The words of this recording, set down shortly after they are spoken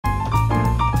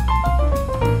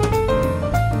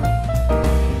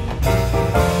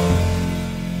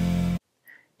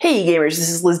Hey gamers,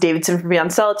 this is Liz Davidson from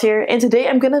Beyond Solitaire, and today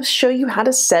I'm going to show you how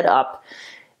to set up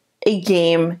a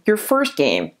game, your first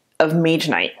game, of Mage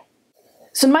Knight.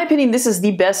 So in my opinion, this is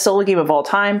the best solo game of all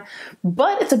time,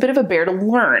 but it's a bit of a bear to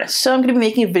learn. So I'm going to be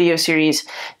making a video series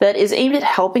that is aimed at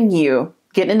helping you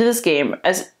get into this game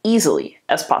as easily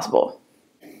as possible.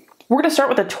 We're going to start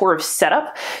with a tour of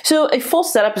setup. So a full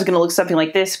setup is going to look something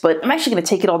like this, but I'm actually going to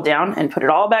take it all down and put it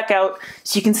all back out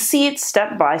so you can see it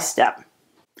step by step.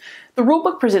 The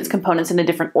rulebook presents components in a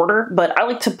different order, but I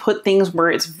like to put things where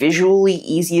it's visually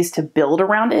easiest to build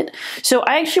around it. So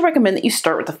I actually recommend that you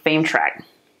start with the fame track.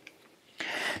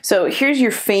 So here's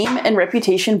your fame and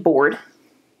reputation board.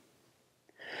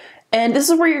 And this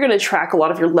is where you're going to track a lot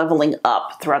of your leveling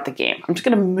up throughout the game. I'm just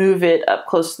going to move it up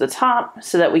close to the top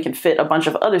so that we can fit a bunch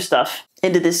of other stuff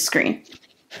into this screen.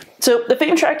 So the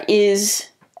fame track is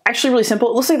actually really simple.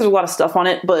 It looks like there's a lot of stuff on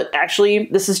it, but actually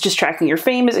this is just tracking your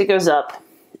fame as it goes up.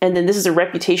 And then this is a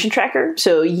reputation tracker,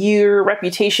 so your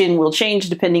reputation will change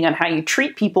depending on how you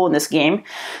treat people in this game.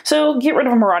 So get rid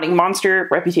of a marauding monster,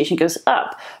 reputation goes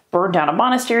up. Burn down a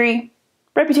monastery,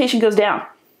 reputation goes down.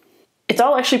 It's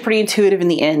all actually pretty intuitive in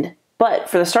the end,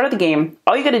 but for the start of the game,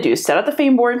 all you gotta do is set up the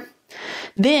fame board.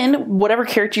 Then whatever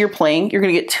character you're playing, you're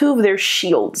gonna get 2 of their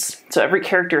shields. So every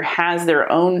character has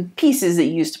their own pieces that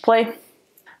you use to play.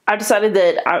 I've decided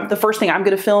that the first thing I'm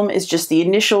gonna film is just the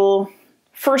initial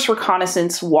first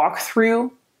Reconnaissance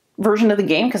walkthrough version of the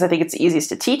game because I think it's the easiest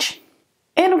to teach.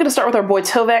 And I'm going to start with our boy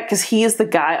Tovak because he is the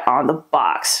guy on the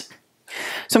box.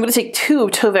 So I'm going to take 2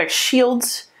 of Tovak's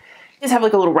shields. These have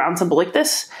like a little round symbol like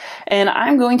this. And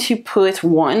I'm going to put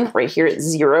 1 right here at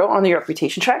 0 on the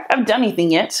reputation track. I haven't done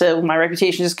anything yet, so my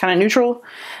reputation is kind of neutral.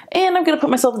 And I'm going to put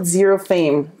myself at 0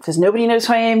 fame because nobody knows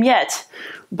who I am yet,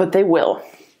 but they will.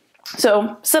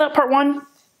 So set up part 1,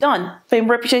 done.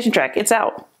 Fame reputation track, it's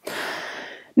out.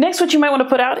 Next, what you might want to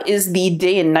put out is the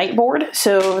day and night board.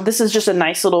 So this is just a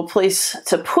nice little place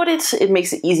to put it. It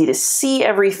makes it easy to see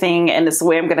everything, and it's the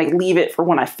way I'm going to leave it for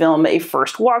when I film a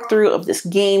first walkthrough of this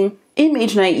game. In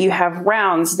Mage Knight, you have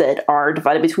rounds that are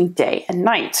divided between day and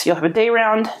night. So you'll have a day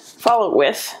round, follow it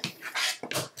with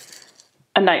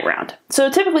a night round. So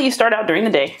typically you start out during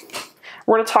the day.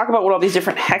 We're going to talk about what all these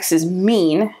different hexes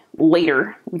mean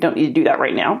later. We don't need to do that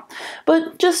right now,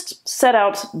 but just set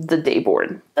out the day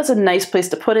board. That's a nice place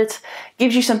to put it.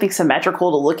 Gives you something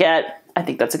symmetrical to look at. I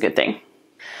think that's a good thing.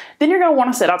 Then you're going to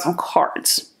want to set out some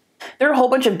cards. There are a whole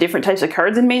bunch of different types of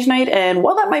cards in Mage Knight, and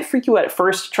while that might freak you out at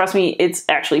first, trust me, it's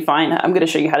actually fine. I'm going to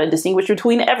show you how to distinguish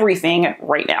between everything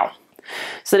right now,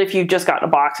 so that if you've just gotten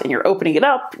a box and you're opening it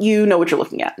up, you know what you're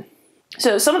looking at.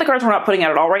 So some of the cards we're not putting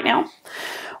out at all right now.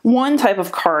 One type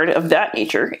of card of that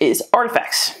nature is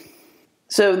artifacts.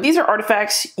 So these are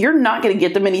artifacts. You're not going to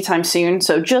get them anytime soon,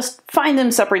 so just find them,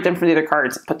 separate them from the other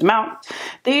cards, and put them out.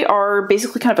 They are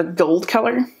basically kind of a gold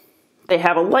color. They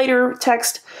have a lighter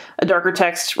text, a darker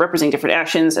text representing different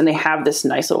actions, and they have this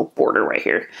nice little border right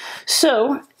here.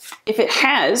 So if it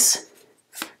has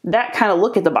that kind of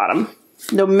look at the bottom,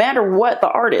 no matter what the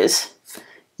art is,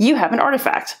 you have an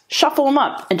artifact. Shuffle them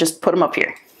up and just put them up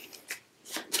here.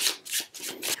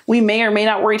 We may or may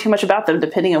not worry too much about them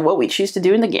depending on what we choose to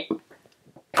do in the game.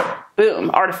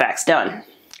 Boom, artifacts done.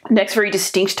 Next very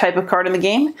distinct type of card in the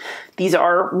game, these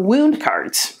are wound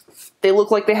cards. They look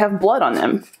like they have blood on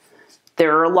them.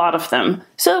 There are a lot of them.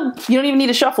 So you don't even need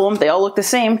to shuffle them, they all look the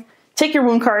same. Take your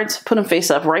wound cards, put them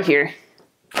face up right here.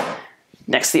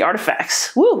 Next, the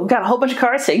artifacts. Woo, we've got a whole bunch of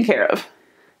cards taken care of.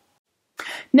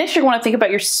 Next, you're going to think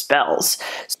about your spells.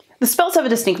 The spells have a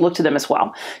distinct look to them as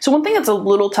well. So one thing that's a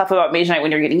little tough about Mage Knight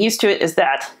when you're getting used to it is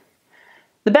that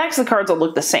the backs of the cards all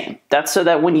look the same. That's so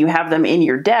that when you have them in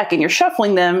your deck and you're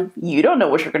shuffling them, you don't know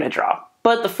what you're going to draw.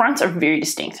 But the fronts are very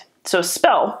distinct. So a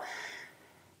spell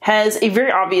has a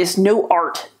very obvious no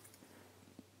art,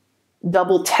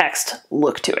 double text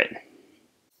look to it.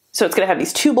 So it's going to have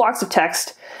these 2 blocks of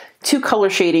text, 2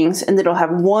 color shadings, and then it'll have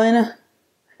 1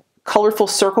 colorful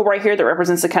circle right here that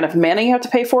represents the kind of mana you have to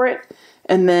pay for it,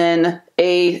 and then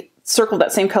a circle of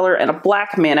that same color and a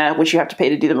black mana, which you have to pay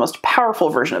to do the most powerful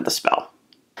version of the spell.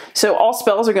 So all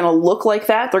spells are going to look like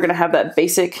that. They're going to have that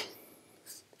basic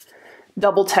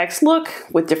double text look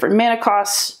with different mana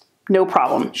costs. No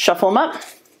problem. Shuffle them up,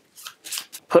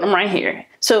 put them right here.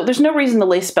 So there's no reason to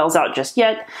lay spells out just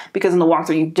yet, because in the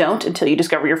walkthrough you don't until you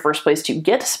discover your first place to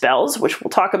get spells, which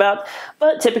we'll talk about,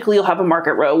 but typically you'll have a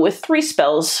market row with 3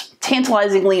 spells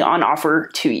tantalizingly on offer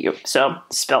to you. So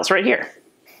spells right here.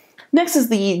 Next is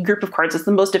the group of cards that's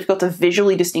the most difficult to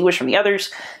visually distinguish from the others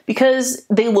because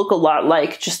they look a lot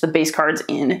like just the base cards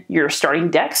in your starting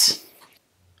decks.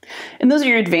 And those are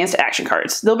your advanced action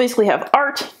cards. They'll basically have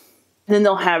art, Then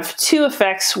they'll have two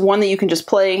effects, one that you can just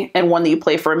play and one that you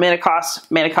play for a mana cost.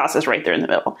 Mana cost is right there in the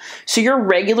middle. So your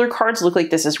regular cards look like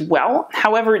this as well.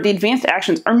 However, the advanced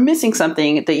actions are missing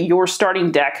something that your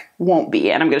starting deck won't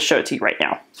be, and I'm going to show it to you right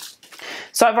now.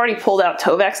 So I've already pulled out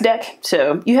Tovac's deck.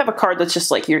 So you have a card that's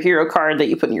just like your hero card that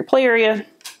you put in your play area. You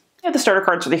have the starter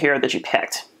cards for the hero that you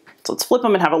picked. So let's flip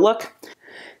them and have a look.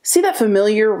 See that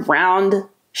familiar round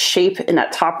shape in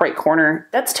that top right corner?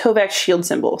 That's Tovac's shield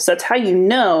symbol. So that's how you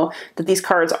know that these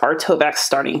cards are Tovac's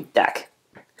starting deck.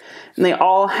 And they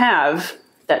all have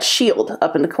that shield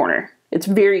up in the corner. It's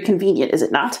very convenient, is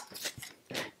it not?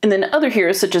 And then other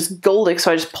heroes such as Goldick,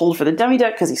 so I just pulled for the dummy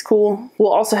deck because he's cool,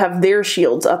 will also have their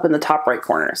shields up in the top right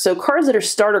corner. So cards that are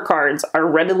starter cards are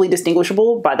readily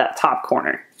distinguishable by that top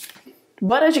corner.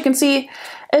 But as you can see,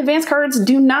 advanced cards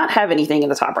do not have anything in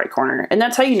the top right corner, and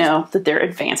that's how you know that they're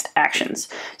advanced actions.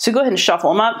 So go ahead and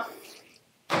shuffle them up,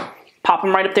 pop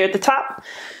them right up there at the top,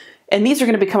 and these are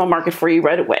going to become a market for you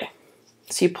right away.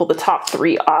 So you pull the top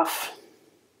three off.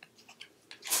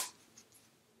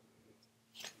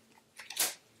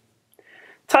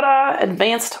 Ta-da!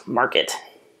 Advanced market.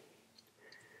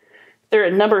 There are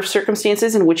a number of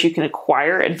circumstances in which you can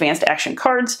acquire advanced action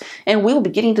cards, and we'll be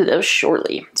getting to those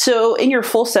shortly. So in your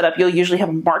full setup, you'll usually have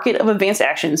a market of advanced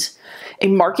actions, a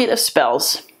market of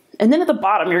spells, and then at the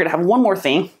bottom, you're going to have one more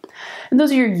thing, and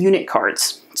those are your unit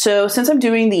cards. So since I'm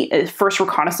doing the first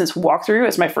Reconnaissance walkthrough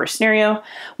as my first scenario,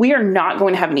 we are not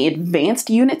going to have any advanced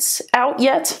units out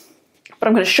yet, but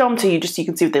I'm going to show them to you just so you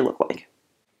can see what they look like.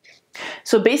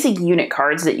 So basic unit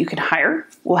cards that you can hire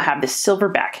will have this silver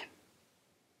back.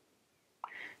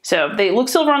 So they look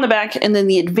silver on the back, and then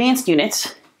the advanced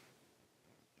units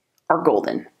are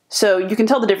golden. So you can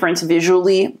tell the difference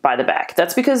visually by the back.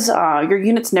 That's because your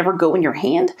units never go in your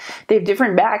hand. They have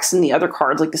different backs than the other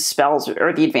cards like the spells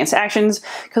or the advanced actions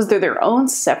because they're their own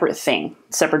separate thing.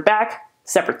 Separate back,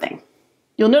 separate thing.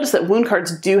 You'll notice that wound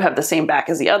cards do have the same back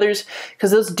as the others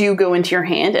because those do go into your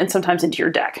hand and sometimes into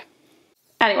your deck.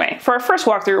 Anyway, for our first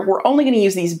walkthrough, we're only going to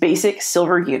use these basic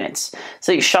silver units.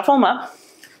 So you shuffle them up.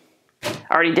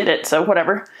 I already did it, so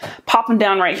whatever. Pop them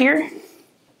down right here.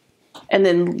 And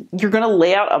then you're going to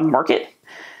lay out a market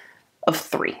of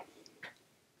 3.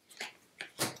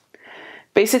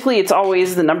 Basically, it's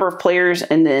always the number of players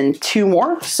and then 2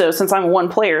 more. So since I'm 1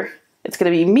 player, it's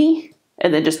going to be me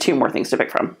and then just 2 more things to pick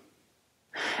from.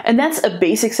 And that's a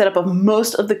basic setup of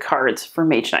most of the cards for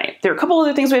Mage Knight. There are a couple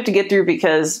other things we have to get through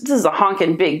because this is a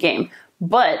honkin' big game.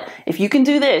 But if you can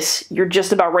do this, you're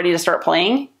just about ready to start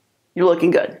playing. You're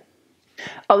looking good.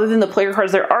 Other than the player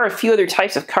cards, there are a few other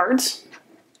types of cards.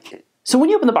 So when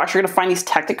you open the box, you're going to find these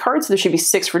tactic cards. There should be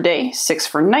 6 for day, 6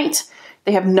 for night.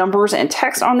 They have numbers and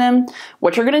text on them.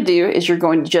 What you're going to do is you're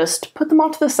going to just put them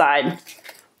off to the side.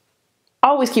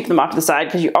 Always keep them off to the side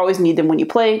because you always need them when you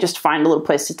play. Just find a little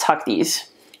place to tuck these.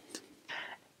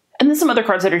 And then some other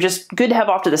cards that are just good to have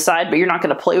off to the side, but you're not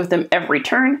going to play with them every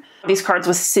turn. These cards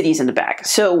with cities in the back.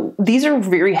 So these are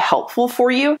very helpful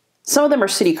for you. Some of them are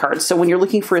city cards, so when you're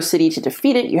looking for a city to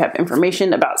defeat it, you have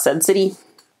information about said city.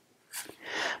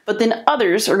 But then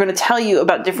others are going to tell you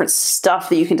about different stuff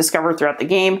that you can discover throughout the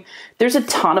game. There's a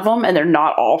ton of them, and they're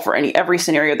not all for every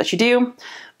scenario that you do.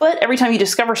 But every time you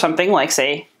discover something, like,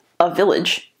 say, a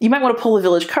village, you might want to pull a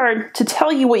village card to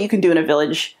tell you what you can do in a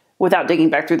village without digging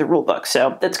back through the rule book,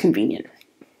 so that's convenient.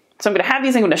 So I'm going to have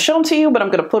these, I'm going to show them to you, but I'm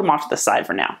going to put them off to the side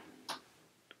for now.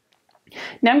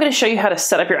 Now I'm going to show you how to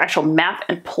set up your actual map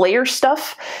and player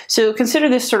stuff. So consider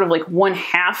this sort of like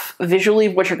 1/2 visually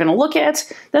of what you're going to look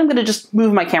at. Then I'm going to just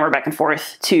move my camera back and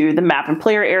forth to the map and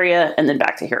player area and then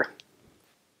back to here.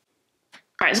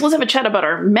 All right, so let's have a chat about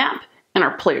our map and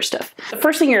our player stuff. The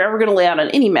first thing you're ever going to lay out on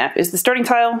any map is the starting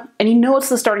tile, and you know it's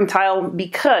the starting tile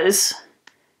because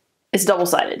it's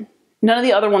double-sided. None of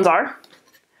the other ones are.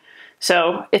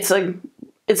 So it's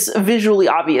visually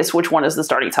obvious which one is the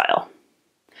starting tile.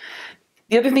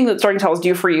 The other thing that starting tiles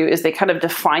do for you is they kind of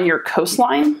define your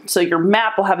coastline. So your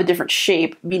map will have a different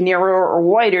shape, be narrower or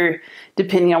wider,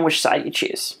 depending on which side you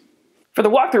choose. For the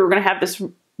walkthrough, we're going to have this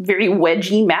very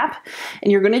wedgy map,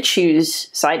 and you're going to choose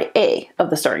side A of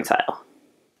the starting tile.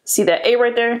 See that A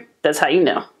right there? That's how you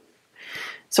know.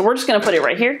 So we're just going to put it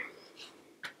right here.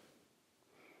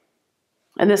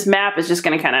 And this map is just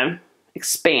going to kind of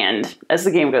expand as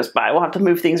the game goes by. We'll have to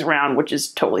move things around, which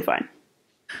is totally fine.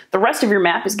 The rest of your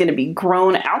map is going to be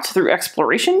grown out through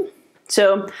exploration.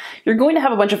 So you're going to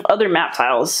have a bunch of other map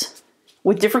tiles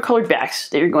with different colored backs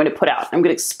that you're going to put out. I'm going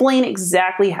to explain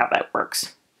exactly how that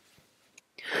works.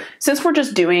 Since we're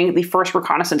just doing the first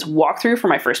Reconnaissance walkthrough for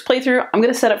my first playthrough, I'm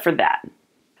going to set up for that.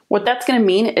 What that's going to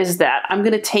mean is that I'm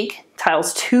going to take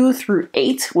tiles 2 through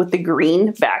 8 with the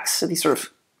green backs, so these sort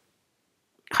of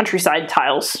countryside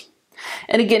tiles.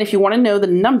 And again, if you want to know the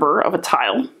number of a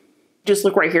tile, just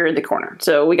look right here in the corner.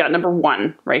 So we got number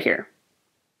 1 right here.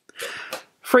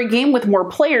 For a game with more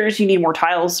players, you need more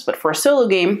tiles, but for a solo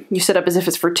game, you set up as if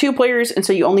it's for 2 players, and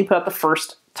so you only put out the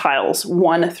first tiles,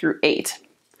 1 through 8.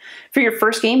 For your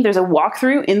first game, there's a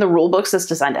walkthrough in the rulebooks that's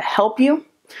designed to help you.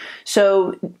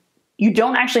 So you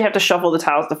don't actually have to shuffle the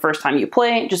tiles the first time you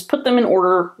play. Just put them in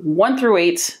order 1 through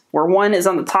 8, where 1 is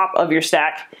on the top of your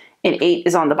stack and 8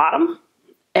 is on the bottom.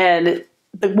 And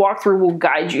the walkthrough will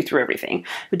guide you through everything,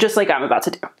 but just like I'm about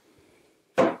to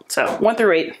do. So 1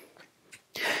 through 8.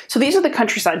 So these are the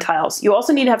countryside tiles. You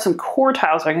also need to have some core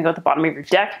tiles that are going to go at the bottom of your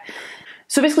deck.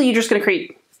 So basically you're just going to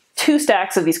create 2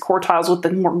 stacks of these core tiles with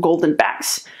the more golden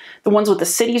backs. The ones with the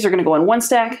cities are going to go in one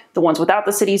stack. The ones without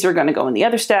the cities are going to go in the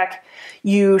other stack.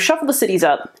 You shuffle the cities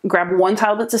up, grab 1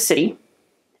 tile that's a city,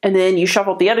 and then you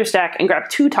shuffle up the other stack and grab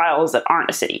 2 tiles that aren't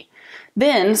a city.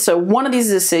 Then, so 1 of these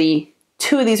is a city,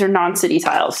 2 of these are non-city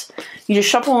tiles. You just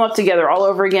shuffle them up together all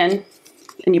over again,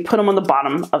 and you put them on the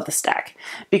bottom of the stack,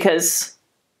 because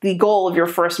the goal of your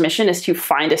first mission is to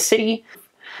find a city.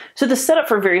 So the setup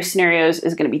for various scenarios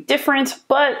is going to be different,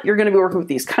 but you're going to be working with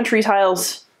these country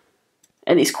tiles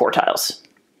and these core tiles.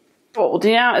 What we'll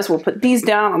do now is we'll put these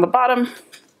down on the bottom.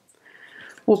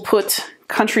 We'll put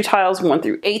country tiles 1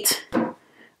 through 8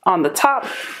 on the top,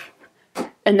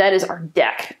 and that is our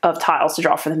deck of tiles to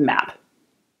draw for the map.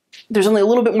 There's only a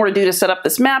little bit more to do to set up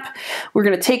this map. We're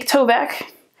going to take Tovak.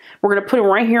 We're going to put him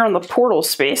right here on the portal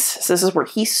space. So this is where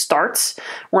he starts.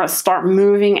 We're going to start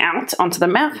moving out onto the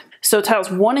map. So tiles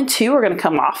 1 and 2 are going to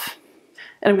come off.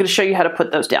 And I'm going to show you how to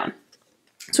put those down.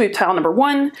 So we have tile number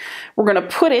 1. We're going to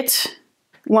put it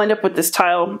lined up with this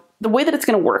tile. The way that it's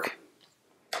going to work,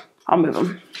 I'll move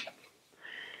them,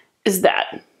 is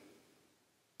that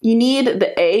you need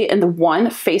the A and the 1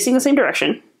 facing the same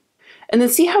direction. And then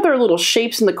see how there are little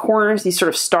shapes in the corners, these sort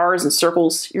of stars and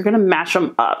circles? You're going to match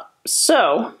them up.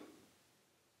 So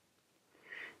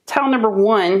tile number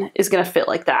 1 is going to fit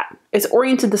like that. It's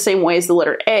oriented the same way as the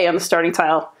letter A on the starting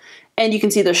tile, and you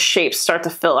can see those shapes start to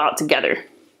fill out together.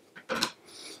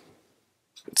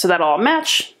 So that'll all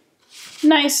match.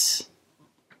 Nice.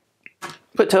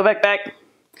 Put Tovak back.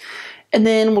 And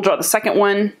then we'll draw the second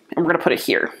one, and we're going to put it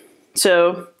here.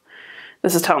 So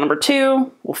this is tile number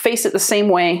 2. We'll face it the same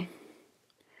way,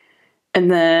 and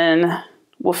then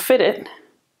we'll fit it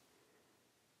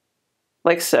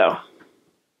like so.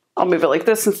 I'll move it like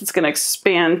this since it's going to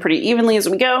expand pretty evenly as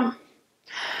we go.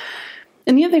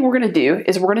 And the other thing we're going to do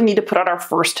is we're going to need to put out our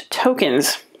first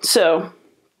tokens. So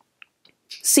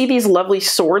see these lovely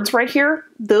swords right here?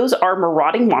 Those are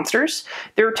marauding monsters.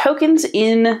 They're tokens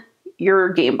in your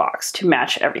game box to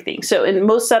match everything. So in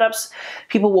most setups,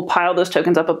 people will pile those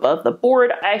tokens up above the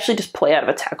board. I actually just play out of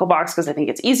a tackle box because I think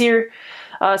it's easier.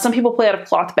 Some people play out of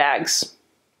cloth bags,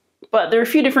 but there are a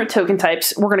few different token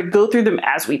types. We're going to go through them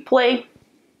as we play.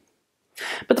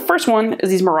 But the first one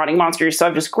is these marauding monsters. So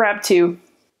I've just grabbed 2.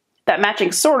 That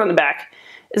matching sword on the back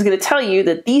is going to tell you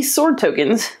that these sword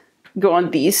tokens go on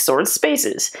these sword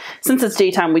spaces. Since it's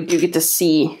daytime, we do get to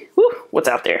see what's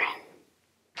out there.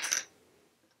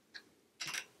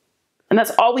 And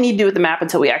that's all we need to do with the map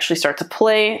until we actually start to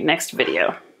play next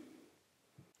video.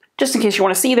 Just in case you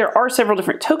want to see, there are several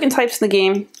different token types in the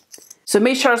game. So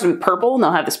mage towers will be purple, and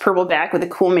they'll have this purple back with a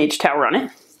cool mage tower on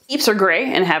it. Keeps are gray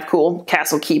and have cool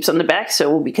castle keeps on the back, so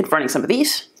we'll be confronting some of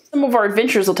these. Some of our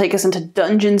adventures will take us into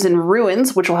dungeons and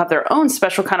ruins, which will have their own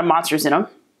special kind of monsters in them.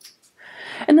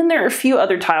 And then there are a few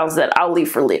other tiles that I'll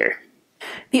leave for later.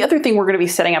 The other thing we're going to be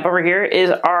setting up over here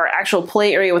is our actual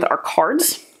play area with our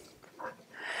cards.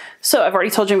 So I've already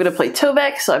told you I'm going to play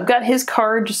Tovak, so I've got his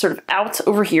card just sort of out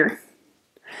over here.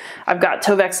 I've got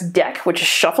Tovak's deck, which is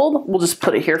shuffled. We'll just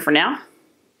put it here for now.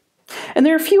 And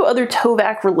there are a few other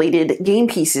Tovak related game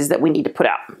pieces that we need to put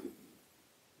out.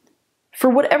 For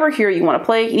whatever hero you want to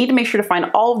play, you need to make sure to find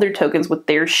all of their tokens with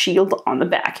their shield on the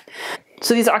back.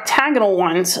 So these octagonal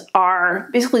ones are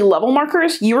basically level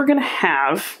markers. You are going to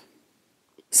have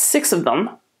 6 of them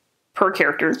per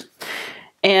character.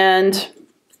 And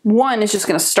 1 is just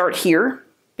going to start here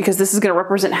because this is going to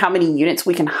represent how many units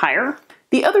we can hire.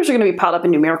 The others are going to be piled up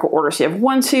in numerical order. So you have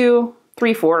 1, 2,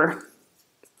 3, 4,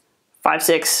 5,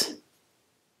 6,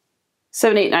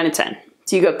 7, 8, 9, and 10.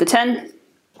 So you go up to 10.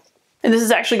 And this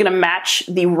is actually going to match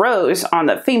the rows on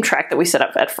the theme track that we set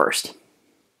up at first.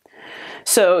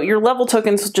 So your level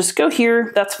tokens just go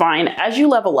here. That's fine. As you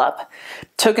level up,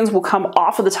 tokens will come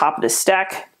off of the top of this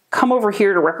stack, come over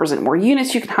here to represent more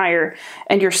units you can hire,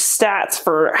 and your stats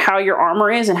for how your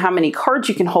armor is and how many cards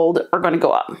you can hold are going to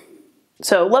go up.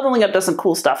 So leveling up does some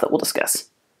cool stuff that we'll discuss.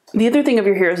 The other thing of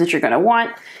your heroes that you're going to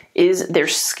want is their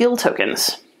skill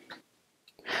tokens.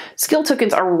 Skill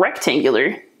tokens are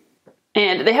rectangular,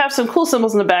 and they have some cool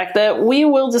symbols in the back that we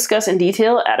will discuss in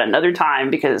detail at another time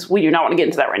because we do not want to get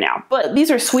into that right now. But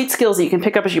these are sweet skills that you can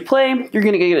pick up as you play. You're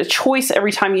going to get a choice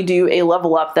every time you do a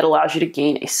level up that allows you to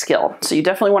gain a skill. So you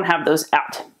definitely want to have those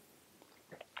out.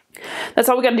 That's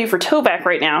all we got to do for Tovak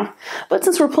right now. But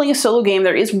since we're playing a solo game,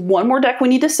 there is one more deck we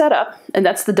need to set up, and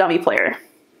that's the dummy player.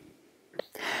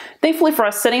 Thankfully for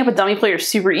us, setting up a dummy player is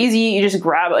super easy. You just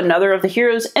grab another of the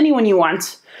heroes, anyone you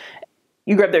want.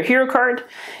 You grab their hero card,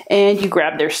 and you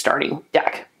grab their starting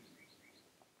deck.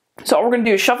 So all we're going to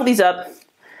do is shuffle these up,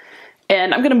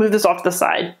 and I'm going to move this off to the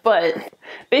side. But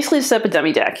basically to set up a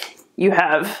dummy deck, you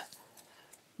have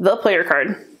the player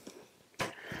card,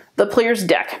 the player's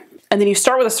deck, and then you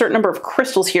start with a certain number of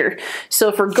crystals here.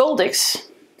 So for Goldix,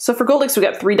 we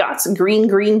got 3 dots, green,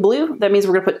 green, blue. That means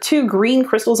we're going to put 2 green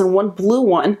crystals and 1 blue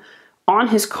one on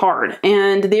his card.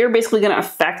 And they're basically going to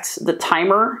affect the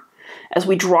timer as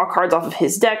we draw cards off of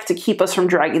his deck to keep us from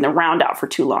dragging the round out for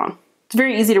too long. It's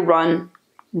very easy to run,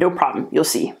 no problem, you'll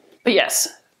see. But yes,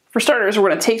 for starters, we're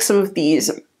going to take some of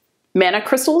these mana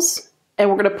crystals and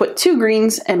we're going to put 2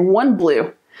 greens and 1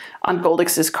 blue on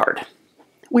Goldix's card.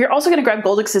 We're also going to grab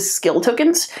Goldix's skill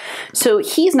tokens, so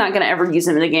he's not going to ever use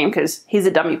them in the game because he's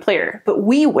a dummy player, but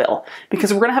we will,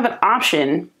 because we're going to have an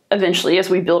option eventually as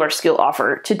we build our skill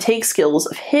offer to take skills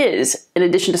of his in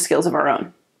addition to skills of our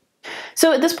own.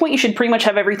 So at this point, you should pretty much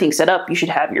have everything set up. You should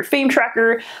have your fame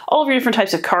tracker, all of your different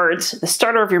types of cards, the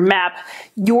starter of your map,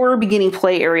 your beginning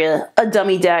play area, a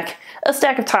dummy deck, a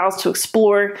stack of tiles to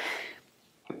explore.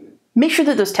 Make sure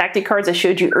that those tactic cards I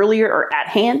showed you earlier are at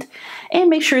hand, and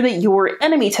make sure that your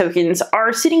enemy tokens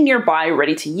are sitting nearby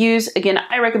ready to use. Again,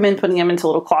 I recommend putting them into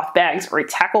little cloth bags or a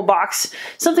tackle box,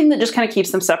 something that just kind of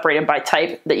keeps them separated by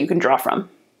type that you can draw from.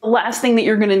 The last thing that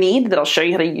you're going to need that I'll show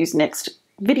you how to use next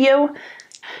video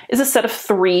is a set of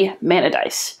 3 mana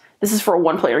dice. This is for a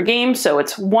 1-player game, so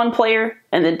it's 1 player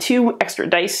and then 2 extra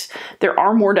dice. There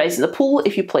are more dice in the pool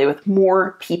if you play with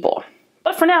more people.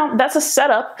 But for now, that's a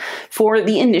setup for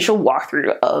the initial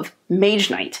walkthrough of Mage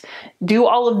Knight. Do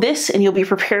all of this and you'll be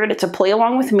prepared to play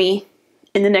along with me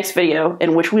in the next video,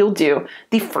 in which we'll do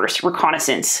the first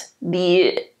Reconnaissance,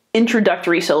 the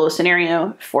introductory solo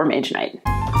scenario for Mage Knight.